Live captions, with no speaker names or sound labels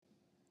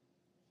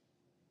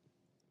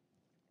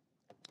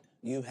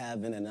You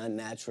having an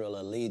unnatural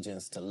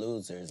allegiance to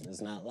losers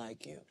is not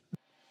like you.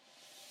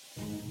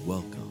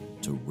 Welcome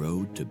to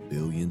Road to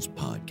Billions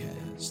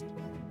Podcast,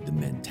 the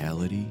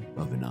mentality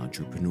of an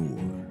entrepreneur.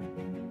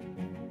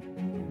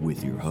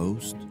 With your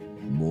host,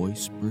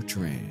 Moise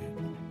Bertrand.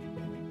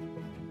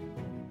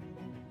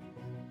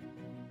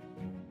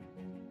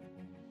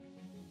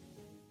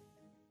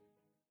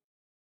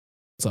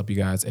 What's up, you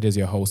guys? It is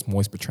your host,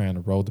 Moise Bertrand,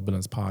 the Road to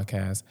Billions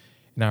Podcast.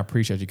 And I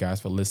appreciate you guys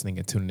for listening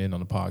and tuning in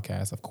on the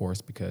podcast, of course,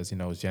 because,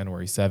 it's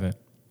January 7th.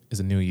 It's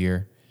a new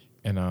year.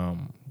 And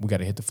we got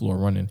to hit the floor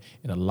running.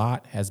 And a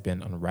lot has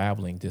been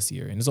unraveling this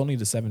year. And it's only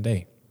the 7th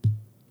day.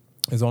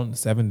 It's only the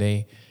 7th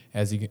day.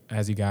 As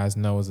you guys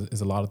know, is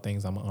a lot of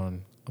things I'm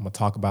going to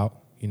talk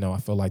about. I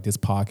feel like this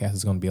podcast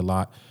is going to be a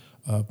lot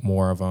of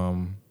more of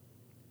a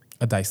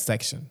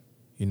dissection.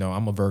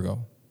 I'm a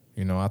Virgo.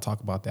 I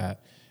talk about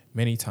that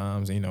many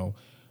times.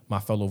 My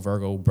fellow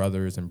Virgo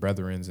brothers and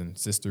brethrens and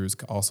sisters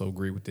also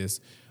agree with this.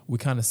 We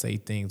kind of say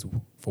things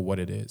for what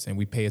it is, and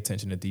we pay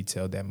attention to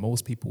detail that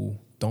most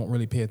people don't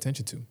really pay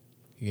attention to,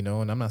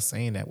 and I'm not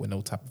saying that with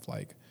no type of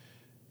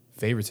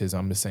favoritism.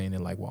 I'm just saying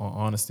that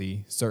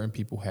honestly, certain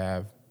people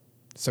have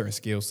certain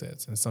skill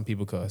sets, and some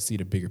people could see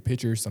the bigger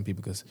picture. Some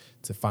people could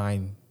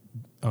find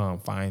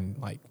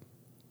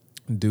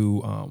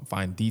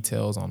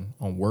details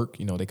on work.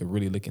 They could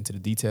really look into the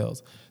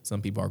details.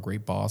 Some people are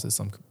great bosses.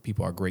 Some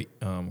people are great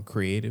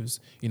creatives.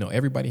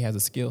 Everybody has a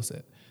skill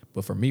set.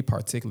 But for me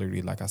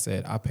particularly, like I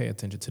said, I pay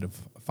attention to the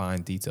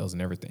fine details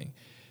and everything.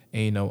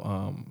 And,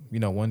 one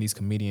of these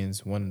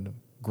comedians, one of the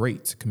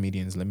great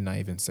comedians, let me not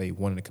even say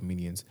one of the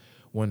comedians,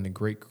 one of the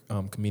great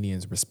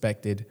comedians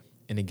respected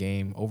in the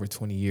game over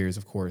 20 years,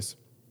 of course,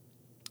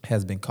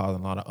 has been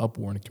causing a lot of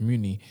uproar in the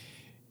community.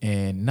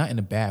 And not in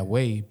a bad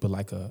way, but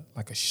like a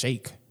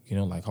shake,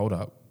 hold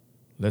up,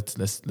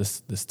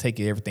 let's take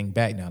everything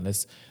back now.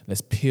 Let's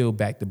peel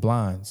back the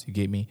blinds. You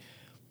get me?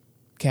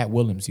 Katt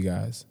Williams, you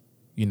guys.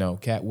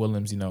 Katt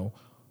Williams.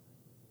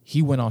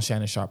 He went on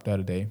Shannon Sharpe the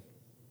other day,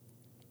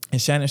 and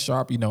Shannon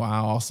Sharpe. I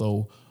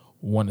also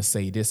want to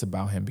say this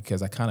about him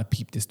because I kind of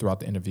peeped this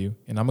throughout the interview,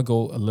 and I'm gonna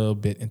go a little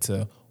bit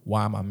into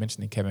why am I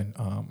mentioning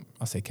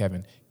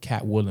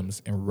Katt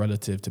Williams in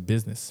relative to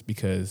business,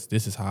 because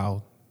this is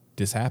how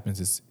this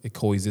happens. It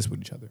coexists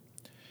with each other.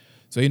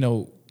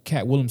 So,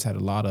 Katt Williams had a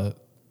lot of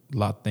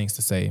things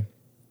to say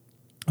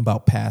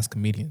about past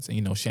comedians.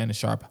 And, Shannon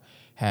Sharpe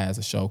has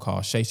a show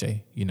called Shay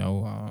Shay,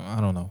 I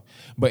don't know.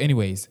 But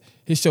anyways,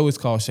 his show is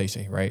called Shay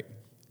Shay, right?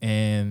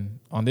 And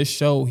on this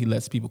show, he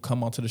lets people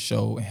come onto the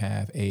show and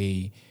have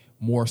a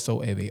more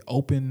so of a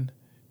open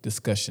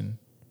discussion.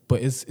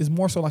 But it's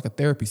more so like a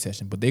therapy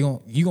session. But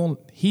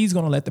he's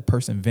gonna let the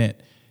person vent.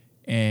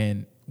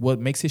 And what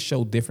makes his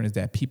show different is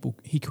that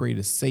he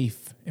created a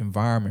safe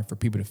environment for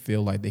people to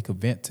feel like they could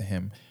vent to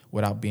him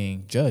without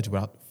being judged,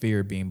 without fear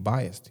of being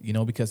biased,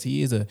 because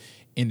he is a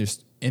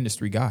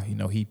industry guy.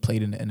 He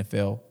played in the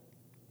NFL.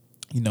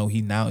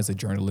 He now is a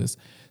journalist.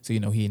 So,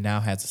 he now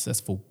has a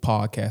successful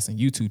podcast and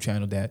YouTube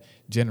channel that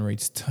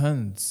generates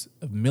tons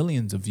of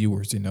millions of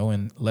viewers,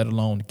 and let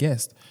alone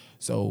guests.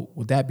 So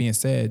with that being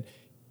said,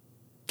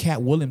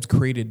 Katt Williams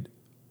created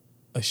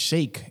a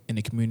shake in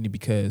the community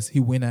because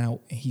he went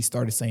out and he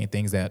started saying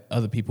things that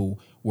other people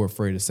were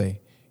afraid to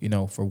say.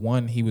 For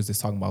one, he was just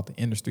talking about the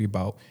industry,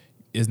 about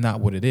is not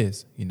what it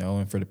is,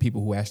 and for the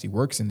people who actually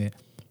works in it,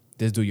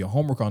 just do your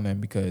homework on them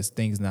because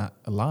things not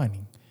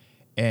aligning.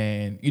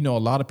 And, a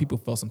lot of people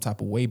felt some type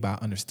of way, but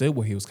I understood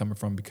where he was coming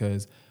from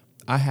because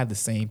I had the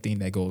same thing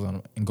that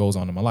goes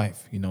on in my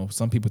life.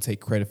 Some people take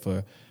credit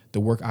for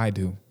the work I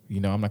do.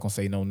 I'm not going to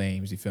say no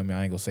names, you feel me?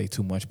 I ain't going to say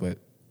too much, but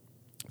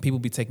people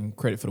be taking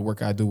credit for the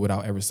work I do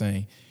without ever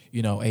saying,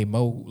 hey,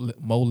 Mo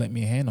lent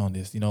me a hand on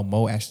this.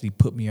 Mo actually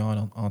put me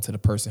onto the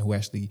person who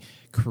actually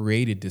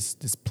created this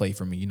play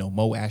for me.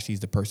 Mo actually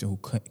is the person who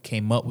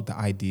came up with the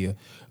idea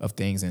of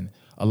things. And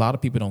a lot of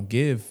people don't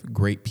give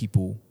great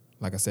people,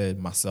 like I said,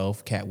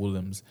 myself, Katt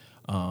Williams,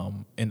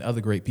 and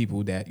other great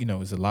people that,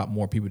 there's a lot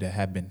more people that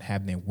have been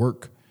having their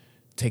work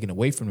taken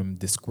away from them,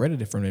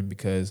 discredited from them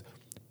because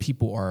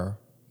people are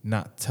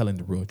not telling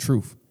the real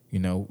truth.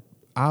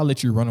 I'll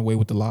let you run away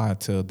with the lie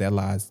until that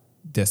lie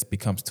just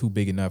becomes too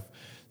big enough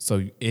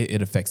so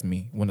it affects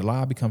me. When the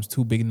lie becomes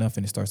too big enough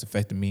and it starts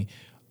affecting me,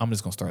 I'm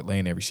just going to start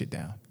laying every shit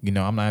down.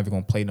 I'm not even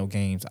going to play no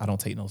games. I don't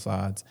take no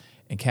sides.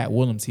 And Katt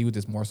Williams, he was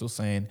just more so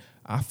saying,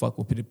 I fuck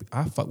with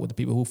the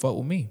people who fuck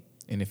with me.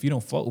 And if you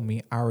don't fuck with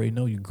me, I already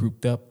know you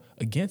grouped up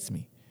against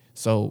me.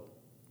 So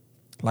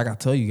like I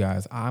tell you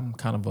guys, I'm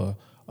kind of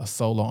a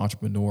solo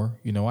entrepreneur.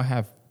 I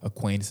have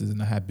acquaintances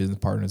and I have business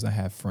partners. I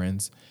have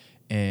friends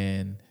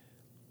and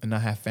I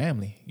have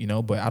family,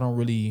 but I don't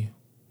really,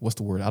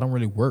 I don't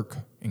really work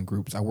in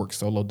groups. I work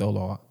solo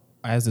dolo.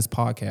 As this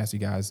podcast, you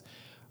guys,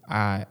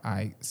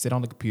 I sit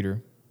on the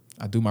computer.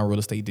 I do my real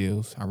estate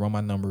deals. I run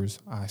my numbers.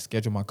 I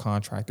schedule my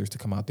contractors to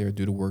come out there,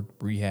 do the work,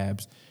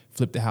 rehabs,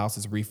 flip the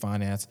houses,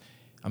 refinance.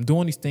 I'm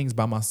doing these things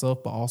by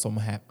myself, but also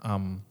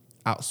I'm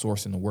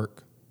outsourcing the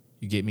work.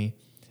 You get me?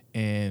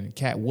 And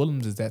Katt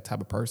Williams is that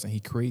type of person. He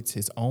creates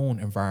his own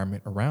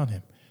environment around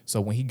him. So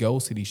when he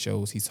goes to these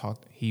shows,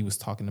 he was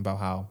talking about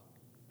how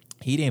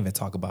he didn't even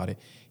talk about it.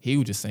 He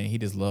was just saying he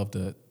just loved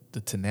the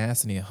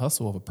tenacity and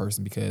hustle of a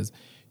person, because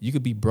you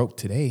could be broke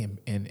today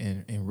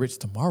and rich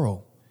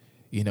tomorrow,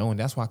 and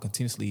that's why I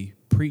continuously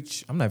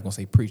preach. I'm not even gonna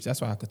say preach.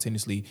 That's why I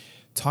continuously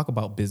talk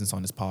about business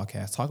on this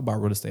podcast, talk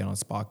about real estate on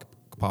this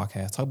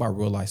podcast, talk about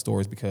real life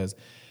stories, because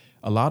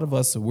a lot of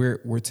us,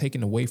 we're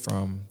taken away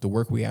from the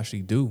work we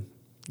actually do.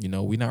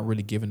 We're not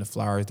really given the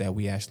flowers that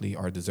we actually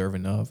are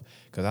deserving of,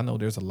 because I know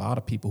there's a lot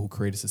of people who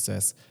created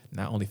success,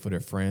 not only for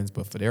their friends,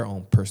 but for their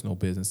own personal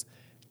business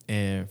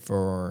and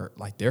for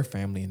like their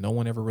family. And no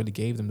one ever really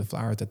gave them the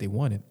flowers that they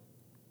wanted.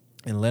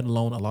 And let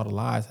alone a lot of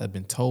lies have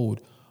been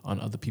told on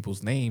other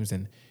people's names.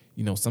 And,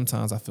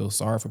 sometimes I feel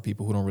sorry for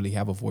people who don't really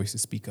have a voice to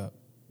speak up.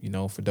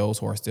 For those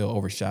who are still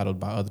overshadowed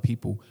by other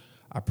people,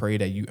 I pray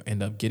that you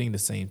end up getting the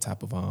same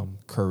type of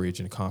courage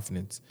and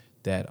confidence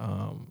that,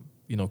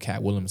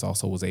 Katt Williams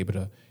also was able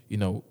to,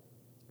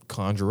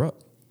 conjure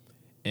up.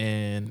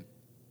 And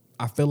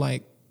I feel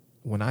like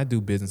when I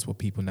do business with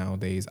people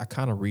nowadays, I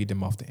kind of read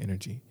them off the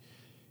energy,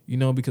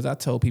 because I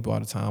tell people all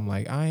the time,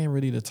 like, I ain't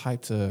really the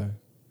type to,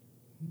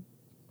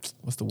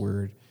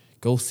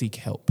 go seek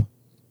help.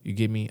 You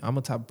get me? I'm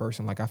a type of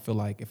person, like, I feel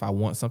like if I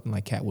want something,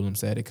 like Katt Williams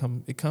said, it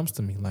comes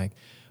to me. Like,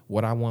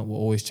 what I want will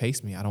always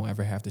chase me. I don't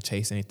ever have to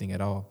chase anything at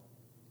all.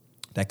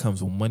 That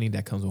comes with money,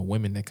 that comes with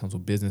women, that comes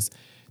with business,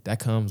 that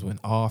comes with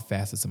all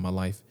facets of my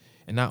life.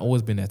 And I've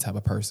always been that type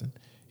of person.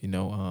 I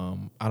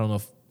don't know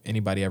if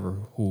anybody ever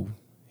who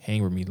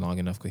hang with me long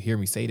enough could hear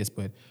me say this,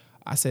 but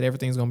I said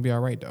everything's gonna be all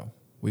right though.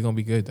 We're gonna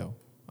be good though.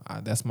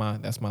 That's my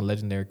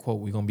legendary quote.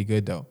 We're gonna be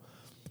good though,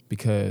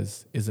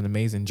 because it's an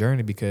amazing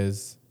journey,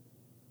 because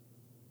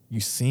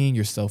you're seeing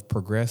yourself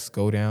progress,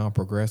 go down,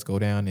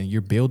 and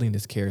you're building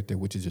this character,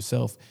 which is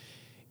yourself.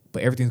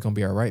 But everything's going to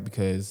be all right,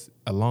 because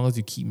as long as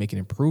you keep making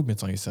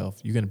improvements on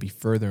yourself, you're going to be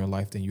further in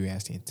life than you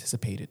actually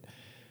anticipated.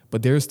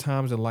 But there's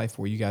times in life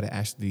where you got to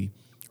actually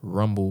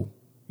rumble.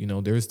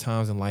 There's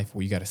times in life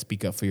where you got to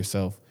speak up for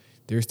yourself.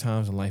 There's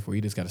times in life where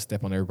you just got to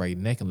step on everybody's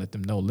neck and let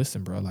them know,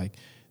 listen, bro, like,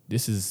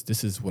 this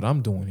is what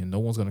I'm doing, and no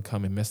one's going to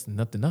come and mess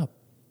nothing up.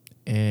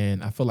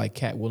 And I feel like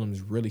Katt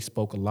Williams really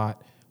spoke a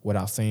lot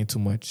without saying too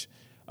much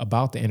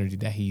about the energy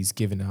that he's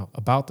giving out,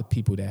 about the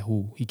people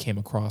who he came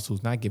across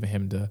who's not giving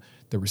him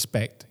the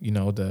respect,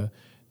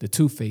 the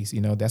two-faced,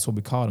 that's what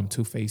we call them,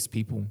 two-faced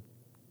people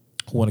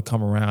who want to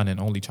come around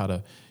and only try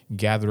to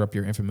gather up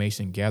your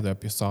information, gather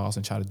up your sauce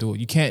and try to do it.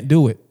 You can't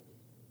do it.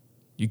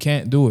 You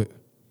can't do it.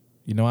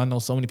 I know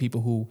so many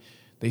people who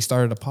they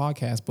started a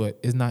podcast, but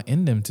it's not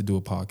in them to do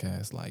a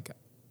podcast. Like,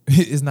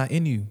 it's not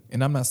in you.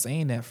 And I'm not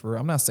saying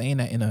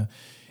that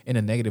in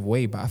a negative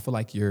way, but I feel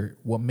like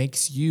what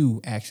makes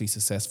you actually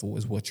successful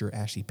is what you're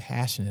actually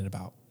passionate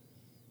about.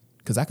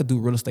 Because I could do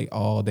real estate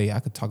all day. I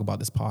could talk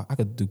about I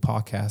could do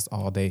podcasts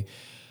all day.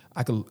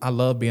 I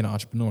love being an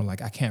entrepreneur.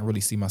 Like, I can't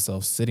really see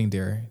myself sitting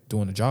there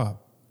doing a job,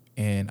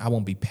 and I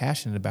won't be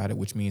passionate about it,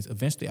 which means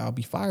eventually I'll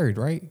be fired,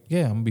 right?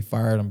 Yeah, I'm gonna be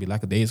fired. I'm gonna be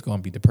lackadaisical. I'm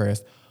gonna be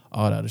depressed.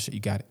 All that other shit. You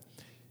got it.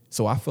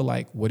 So I feel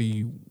like, what do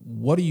you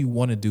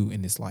want to do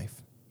in this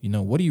life?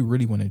 What do you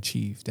really want to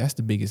achieve? That's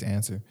the biggest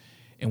answer.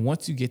 And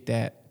once you get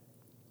that,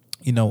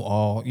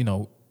 all,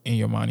 in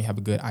your mind, you have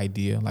a good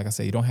idea. Like I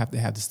said, you don't have to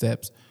have the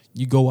steps.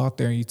 You go out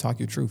there and you talk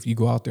your truth. You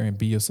go out there and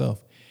be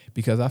yourself.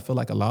 Because I feel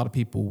like a lot of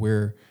people,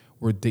 we're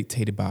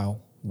dictated by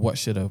what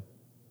should a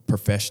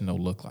professional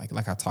look like.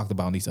 Like I talked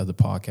about in these other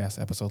podcast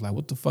episodes, like,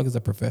 what the fuck is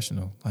a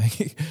professional?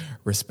 Like,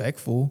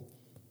 respectful.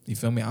 You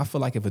feel me? I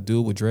feel like if a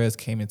dude with dreads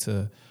came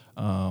into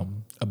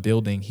a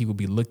building, he would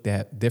be looked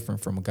at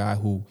different from a guy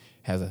who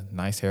has a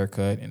nice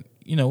haircut. And,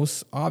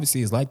 it's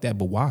obviously it's like that,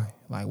 but why?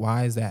 Like,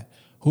 why is that?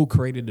 Who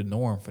created the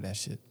norm for that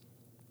shit?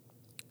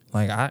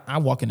 Like, I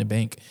walk in the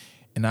bank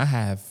and I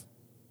have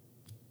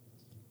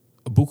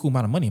a buku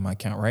amount of money in my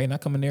account, right? And I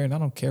come in there and I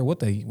don't care what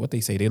they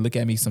say. They look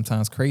at me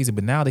sometimes crazy,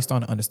 but now they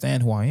starting to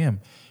understand who I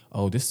am.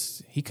 Oh,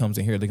 he comes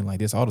in here looking like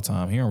this all the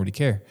time. He don't really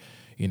care.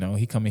 He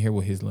come in here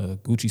with his little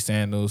Gucci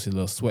sandals, his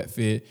little sweat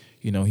fit.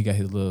 He got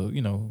his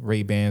little,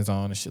 Ray-Bans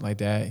on and shit like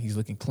that. He's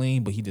looking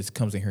clean, but he just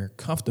comes in here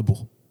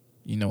comfortable.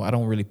 I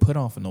don't really put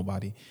on for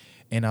nobody.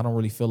 And I don't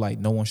really feel like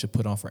no one should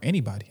put on for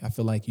anybody. I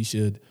feel like you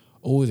should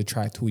always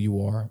attract who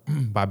you are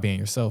by being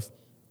yourself.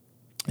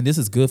 And this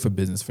is good for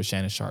business for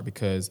Shannon Sharpe,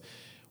 because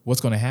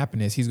what's going to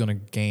happen is he's going to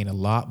gain a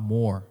lot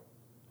more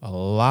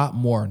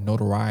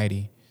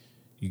notoriety.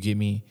 You get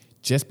me?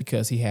 Just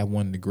because he had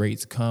one of the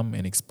greats come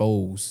and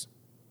expose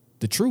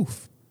the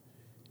truth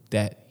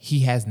that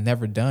he has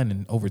never done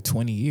in over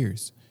 20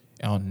 years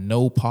on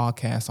no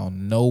podcast,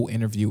 on no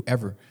interview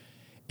ever.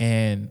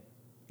 And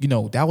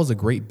that was a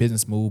great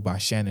business move by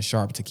Shannon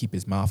Sharpe to keep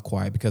his mouth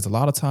quiet, because a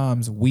lot of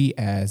times we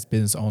as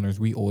business owners,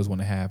 we always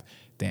want to have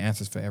the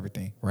answers for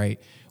everything, right?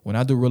 When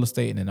I do real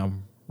estate and then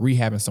I'm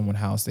rehabbing someone's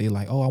house, they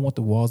like, oh, I want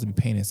the walls to be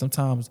painted.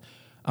 Sometimes,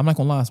 I'm not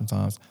gonna lie,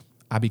 sometimes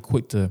I be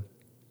quick to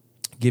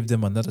give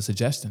them another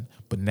suggestion.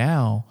 But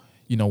now,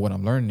 what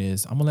I'm learning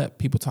is I'm gonna let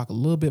people talk a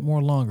little bit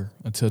more longer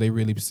until they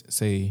really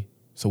say,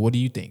 so what do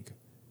you think?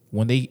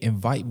 When they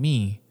invite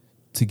me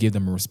to give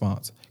them a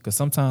response. Because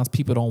sometimes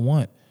people don't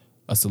want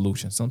a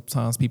solution.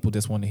 Sometimes people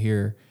just want to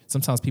hear.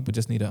 Sometimes people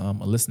just need a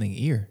listening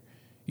ear,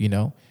 you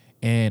know.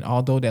 And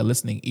although that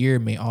listening ear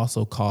may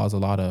also cause a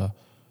lot of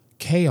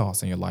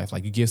chaos in your life,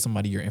 like you give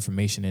somebody your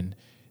information and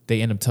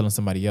they end up telling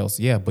somebody else,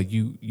 yeah, but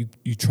you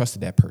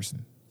trusted that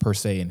person per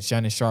se. And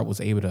Shannon Sharp was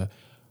able to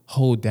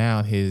hold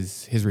down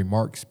his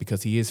remarks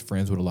because he is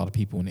friends with a lot of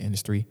people in the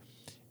industry,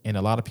 and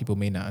a lot of people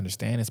may not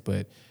understand this,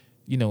 but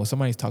you know, if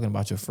somebody's talking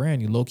about your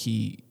friend, you low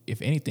key,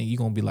 if anything, you're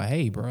gonna be like,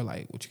 hey, bro,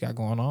 like, what you got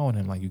going on?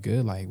 And like, you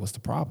good? Like, what's the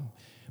problem?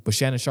 But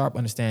Shannon Sharp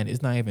understand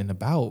it's not even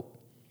about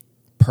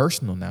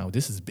personal now.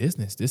 This is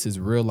business. This is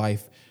real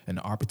life, an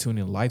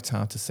opportunity in a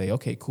lifetime to say,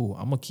 okay, cool.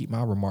 I'm gonna keep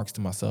my remarks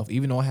to myself,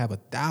 even though I have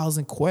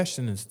 1,000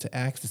 questions to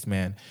ask this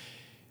man.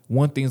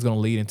 One thing's gonna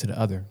lead into the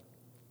other.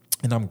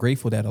 And I'm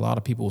grateful that a lot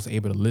of people was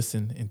able to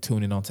listen and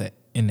tune in that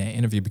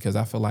interview, because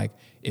I feel like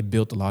it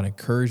built a lot of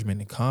encouragement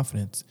and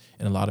confidence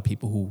in a lot of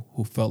people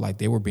who felt like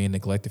they were being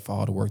neglected for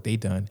all the work they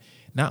done,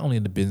 not only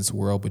in the business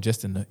world, but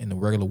just in the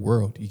regular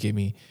world. You get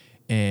me?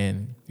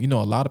 And, you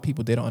know, a lot of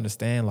people, they don't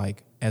understand,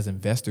 like, as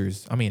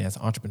investors, I mean, as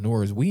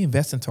entrepreneurs, we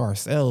invest into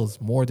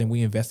ourselves more than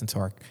we invest into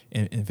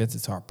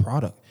our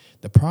product.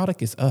 The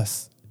product is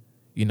us,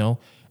 you know?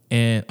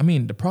 And I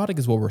mean, the product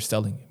is what we're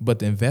selling, but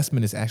the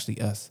investment is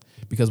actually us,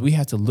 because we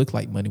have to look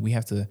like money. We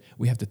have to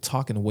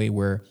talk in a way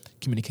where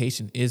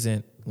communication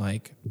isn't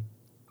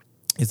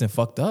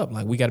fucked up.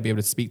 Like, we got to be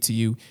able to speak to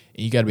you,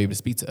 and you got to be able to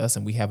speak to us,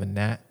 and we have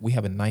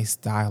a nice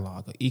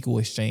dialogue, an equal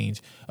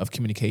exchange of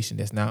communication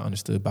that's now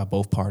understood by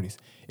both parties.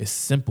 It's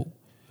simple,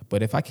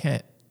 but if I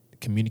can't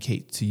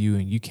communicate to you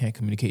and you can't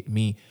communicate to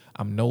me,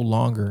 I'm no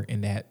longer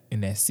in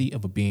that seat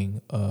of being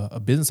a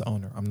business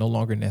owner. I'm no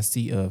longer in that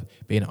seat of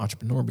being an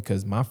entrepreneur,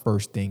 because my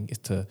first thing is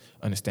to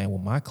understand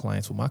what my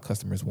clients, what my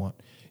customers want.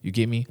 You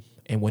get me?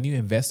 And when you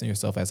invest in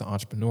yourself as an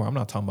entrepreneur, I'm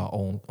not talking about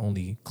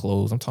only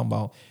clothes. I'm talking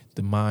about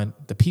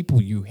the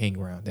people you hang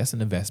around. That's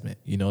an investment.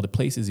 You know, the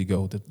places you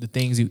go, the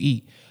things you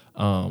eat,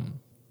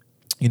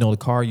 you know, the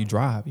car you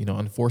drive. You know,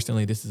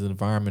 unfortunately, this is an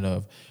environment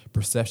of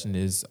perception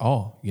is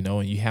all, you know,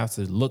 and you have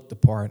to look the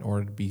part in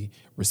order to be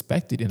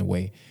respected in a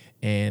way.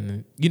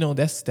 And, you know,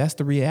 that's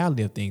the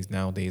reality of things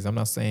nowadays. I'm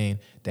not saying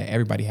that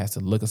everybody has to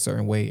look a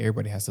certain way.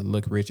 Everybody has to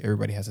look rich.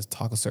 Everybody has to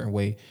talk a certain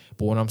way.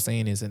 But what I'm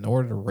saying is, in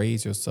order to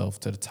raise yourself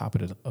to the top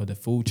of the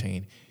food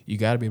chain, you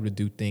got to be able to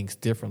do things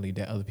differently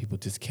that other people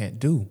just can't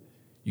do.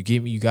 You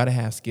get me? You got to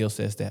have skill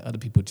sets that other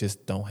people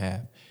just don't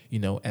have. You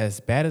know, as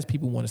bad as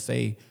people want to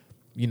say,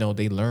 you know,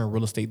 they learn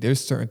real estate,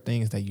 there's certain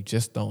things that you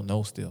just don't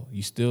know still.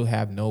 You still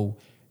have no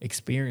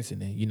experience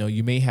in it. You know,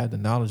 you may have the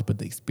knowledge, but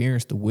the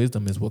experience, the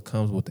wisdom is what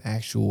comes with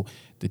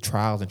the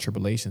trials and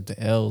tribulations,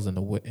 the L's and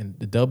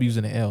the W's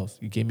and the L's.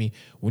 You get me?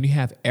 When you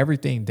have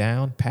everything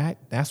down pat,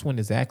 that's when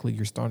exactly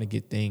you're starting to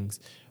get things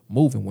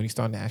moving, when you're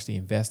starting to actually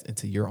invest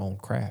into your own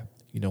craft.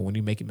 You know, when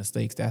you're making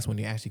mistakes, that's when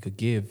you actually could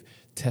give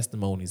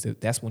testimonies.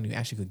 That's when you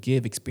actually could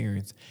give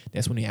experience.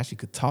 That's when you actually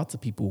could talk to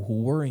people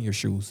who were in your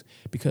shoes.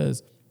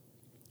 Because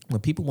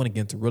when people want to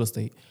get into real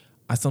estate,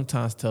 I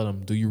sometimes tell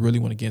them, do you really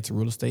want to get into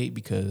real estate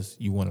because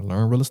you want to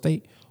learn real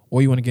estate,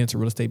 or you want to get into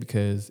real estate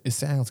because it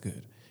sounds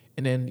good?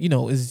 And then, you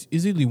know, it's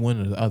usually one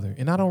or the other.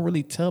 And I don't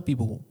really tell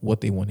people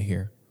what they want to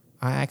hear.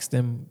 I ask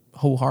them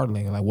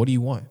wholeheartedly, like, what do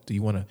you want? Do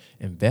you want to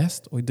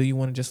invest, or do you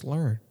want to just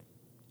learn?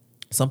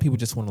 Some people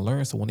just want to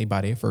learn, so when they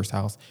buy their first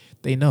house,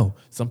 they know.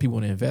 Some people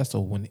want to invest,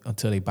 so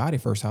until they buy their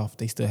first house,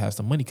 they still have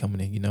some money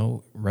coming in, you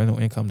know, rental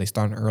income. They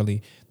starting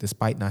early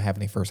despite not having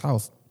their first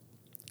house.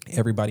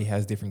 Everybody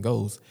has different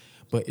goals,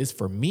 but it's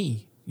for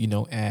me, you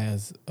know,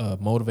 as a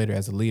motivator,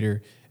 as a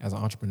leader, as an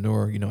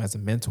entrepreneur, you know, as a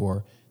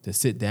mentor, to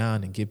sit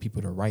down and give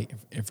people the right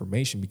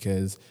information,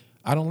 because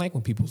I don't like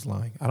when people's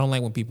lying. I don't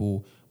like when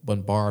people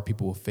bombard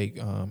people with fake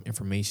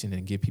information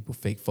and give people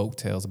fake folk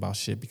tales about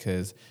shit,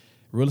 because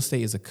real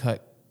estate is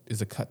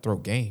a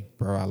cutthroat game,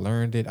 bro. I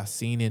learned it. I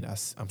seen it.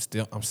 I'm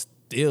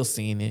still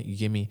seeing it. You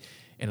get me?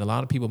 And a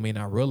lot of people may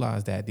not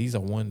realize that these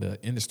are one of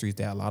the industries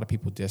that a lot of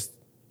people just,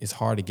 it's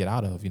hard to get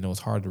out of. You know, it's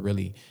hard to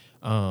really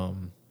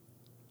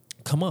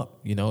come up,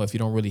 you know, if you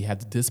don't really have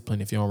the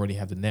discipline, if you don't really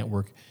have the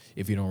network,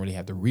 if you don't really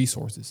have the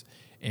resources.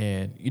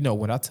 And, you know,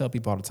 what I tell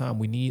people all the time,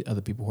 we need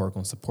other people who are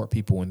going to support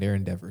people in their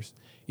endeavors.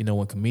 You know,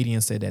 when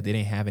comedians said that they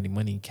didn't have any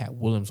money, Katt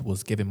Williams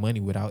was giving money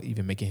without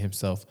even making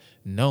himself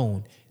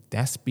known,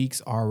 that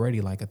speaks already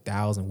like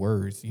 1,000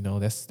 words. You know,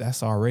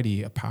 that's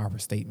already a powerful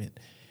statement.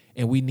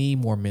 And we need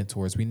more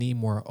mentors. We need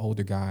more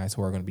older guys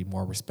who are going to be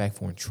more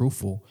respectful and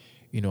truthful,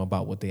 you know,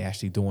 about what they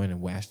actually doing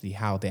and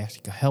how they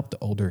actually can help the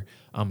older,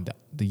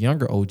 the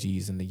younger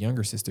OGs and the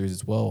younger sisters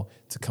as well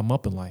to come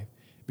up in life.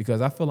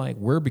 Because I feel like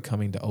we're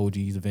becoming the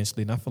OGs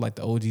eventually, and I feel like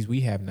the OGs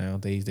we have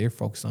nowadays, they're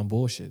focused on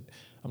bullshit.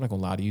 I'm not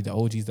gonna lie to you, the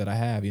OGs that I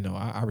have, you know,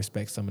 I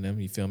respect some of them,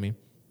 you feel me?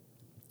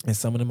 And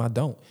some of them I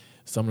don't.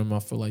 Some of them I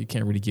feel like you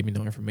can't really give me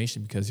no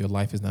information because your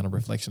life is not a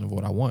reflection of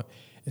what I want.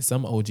 And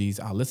some OGs,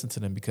 I listen to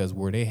them because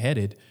where they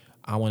headed,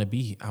 I want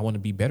to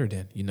be better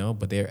than, you know,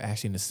 but they're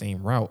actually in the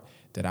same route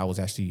that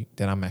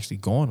I'm actually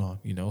going on,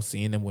 you know,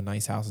 seeing them with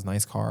nice houses,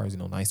 nice cars, you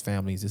know, nice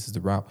families. This is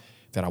the route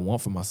that I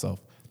want for myself.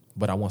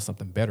 but I want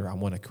something better. I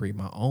want to create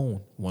my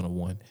own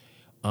one-on-one.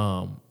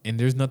 And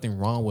there's nothing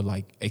wrong with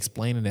like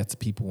explaining that to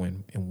people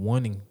and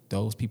wanting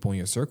those people in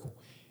your circle.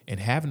 And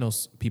having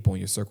those people in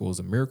your circle is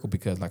a miracle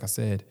because, like I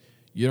said,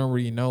 you don't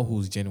really know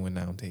who's genuine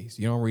nowadays.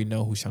 You don't really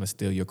know who's trying to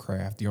steal your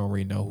craft. You don't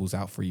really know who's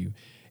out for you.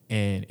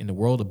 And in the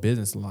world of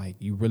business, like,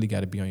 you really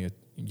got to be on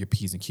your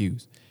P's and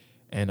Q's.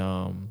 And,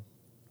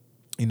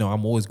 you know,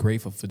 I'm always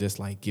grateful for this,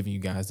 like giving you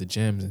guys the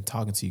gems and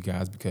talking to you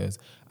guys because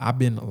I've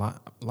been a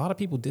lot of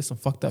people did some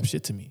fucked up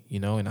shit to me, you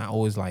know, and I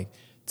always like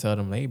tell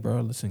them, hey,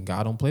 bro, listen,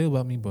 God don't play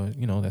about me, but,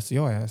 you know, that's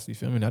your ass. You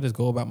feel me? And I just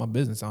go about my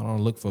business. I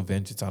don't look for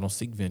vengeance. I don't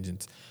seek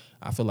vengeance.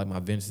 I feel like my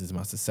vengeance is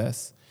my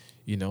success,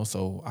 you know.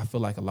 So I feel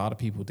like a lot of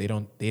people they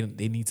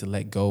need to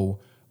let go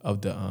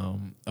of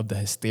the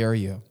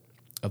hysteria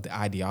of the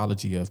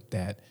ideology of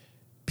that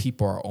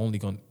people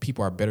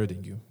are better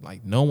than you.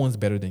 Like, no one's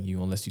better than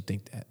you unless you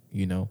think that,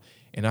 you know.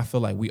 And I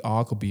feel like we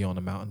all could be on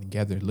a mountain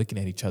together looking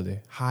at each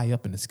other high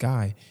up in the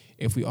sky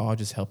if we all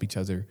just help each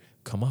other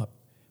come up.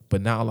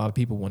 But not a lot of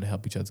people want to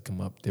help each other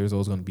come up. There's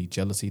always going to be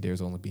jealousy.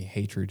 There's going to be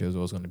hatred. There's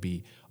always going to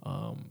be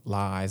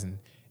lies.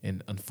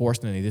 And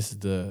unfortunately, this is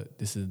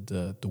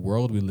the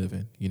world we live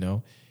in, you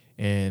know.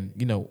 And,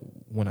 you know,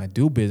 when I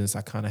do business,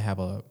 I kind of have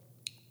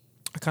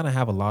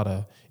a lot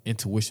of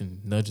intuition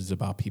nudges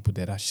about people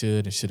that I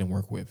should and shouldn't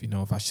work with. You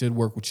know, if I should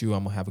work with you,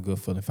 I'm gonna have a good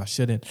feeling. If I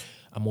shouldn't,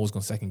 I'm always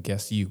gonna second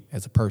guess you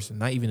as a person.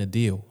 Not even a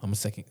deal. I'm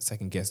gonna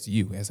second guess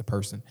you as a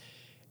person.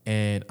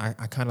 And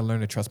I kind of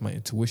learned to trust my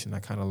intuition. I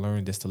kind of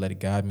learned just to let it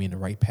guide me in the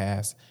right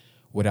path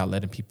without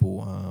letting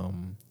people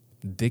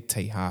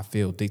dictate how I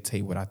feel,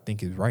 dictate what I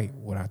think is right,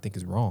 what I think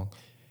is wrong.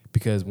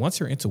 Because once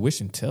your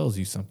intuition tells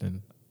you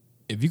something,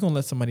 if you're going to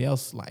let somebody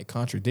else like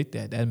contradict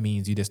that, that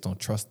means you just don't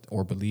trust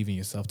or believe in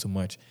yourself too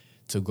much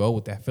to go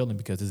with that feeling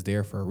because it's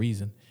there for a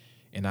reason.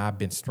 And I've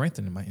been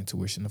strengthening my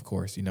intuition, of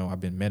course. You know, I've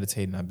been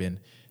meditating, I've been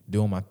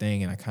doing my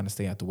thing, and I kind of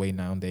stay out the way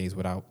nowadays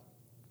without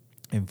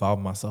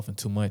involving myself in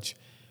too much.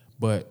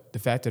 But the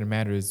fact of the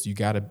matter is you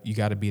gotta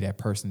be that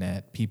person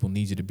that people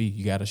need you to be.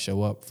 You gotta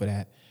show up for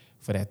that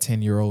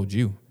 10-year-old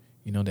you.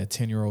 You know, that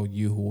 10-year-old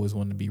you who always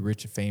wanted to be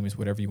rich and famous,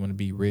 whatever you want to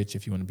be, rich,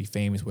 if you want to be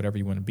famous, whatever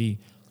you want to be,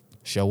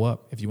 show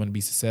up. If you want to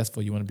be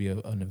successful, you want to be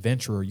an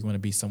adventurer, you want to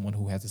be someone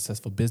who has a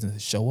successful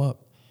business, show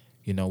up.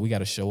 You know, we got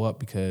to show up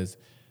because,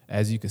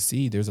 as you can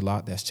see, there's a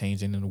lot that's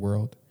changing in the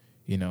world.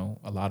 You know,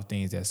 a lot of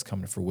things that's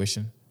coming to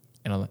fruition.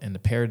 And the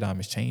paradigm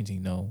is changing.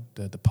 You know,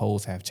 the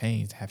poles have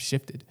changed, have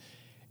shifted.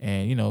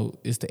 And, you know,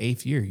 it's the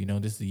 8th year. You know,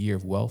 this is the year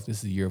of wealth. This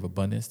is the year of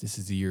abundance. This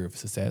is the year of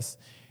success.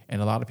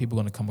 And a lot of people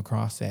are going to come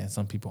across that, and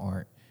some people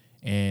aren't.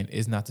 And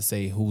it's not to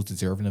say who's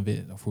deserving of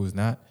it or who's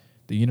not.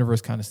 The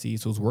universe kind of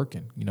sees who's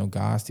working. You know,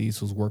 God sees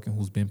who's working,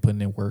 who's been putting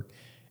in work.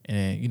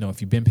 And, you know,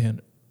 if you've been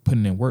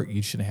putting in work,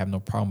 you shouldn't have no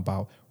problem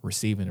about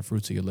receiving the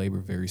fruits of your labor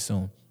very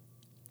soon.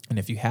 And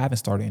if you haven't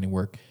started any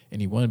work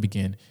and you want to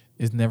begin,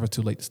 it's never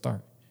too late to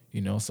start.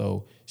 You know,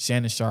 so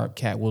Shannon Sharp,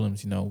 Katt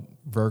Williams, you know,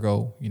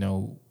 Virgo, you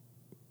know,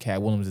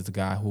 Katt Williams is a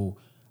guy who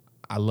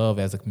I love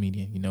as a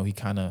comedian. You know, he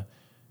kind of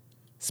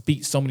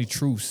speaks so many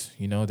truths,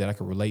 you know, that I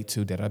could relate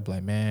to, that I'd be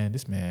like, man,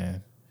 this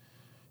man,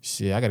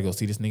 shit, I got to go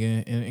see this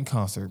nigga in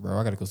concert, bro.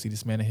 I got to go see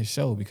this man at his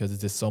show because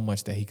it's just so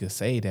much that he could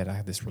say that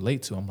I just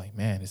relate to. I'm like,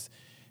 man,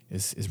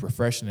 it's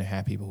refreshing to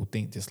have people who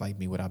think just like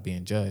me without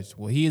being judged.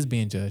 Well, he is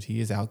being judged. He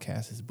is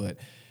outcasted, but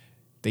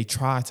they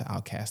try to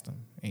outcast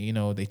him. And, you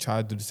know, they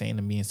try to do the same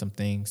to me in some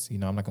things. You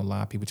know, I'm not going to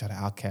lie. People try to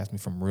outcast me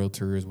from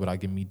realtors without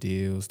giving me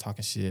deals,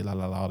 talking shit,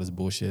 all this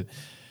bullshit.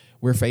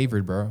 We're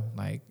favored, bro.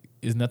 Like,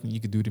 there's nothing you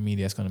could do to me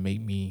that's going to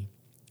make me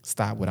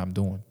stop what I'm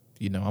doing.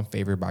 You know, I'm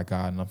favored by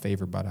God and I'm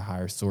favored by the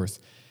higher source.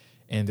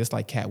 And just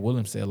like Katt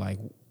Williams said, like,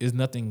 there's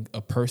nothing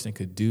a person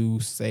could do,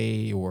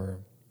 say, or,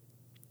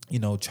 you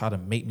know, try to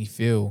make me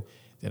feel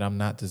that I'm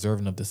not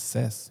deserving of the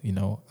success. You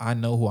know, I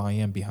know who I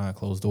am behind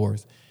closed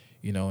doors.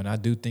 You know, and I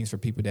do things for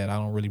people that I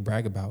don't really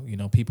brag about. You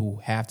know, people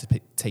have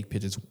to take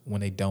pictures when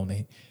they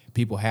donate.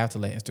 People have to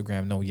let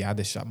Instagram know, yeah, I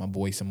just shot my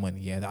boy some money.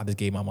 Yeah, I just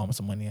gave my mama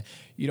some money.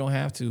 You don't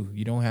have to.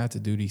 You don't have to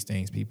do these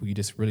things, people. You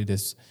just really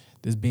just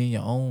be in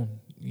your own,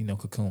 you know,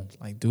 cocoon.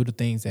 Like, do the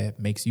things that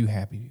makes you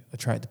happy.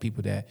 Attract the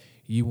people that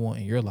you want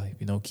in your life.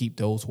 You know, keep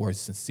those who are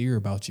sincere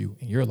about you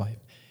in your life.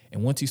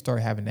 And once you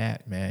start having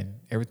that,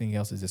 man, everything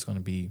else is just going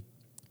to be,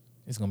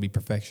 it's going to be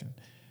perfection.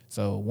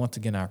 So once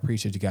again, I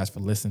appreciate you guys for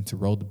listening to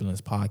Road to Billions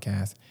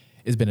podcast.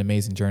 It's been an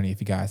amazing journey. If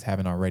you guys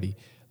haven't already,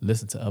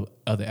 listen to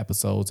other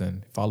episodes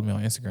and follow me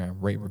on Instagram,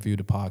 rate, review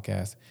the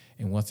podcast.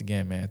 And once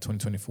again, man,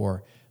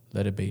 2024,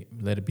 let it be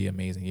an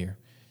amazing year.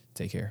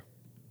 Take care.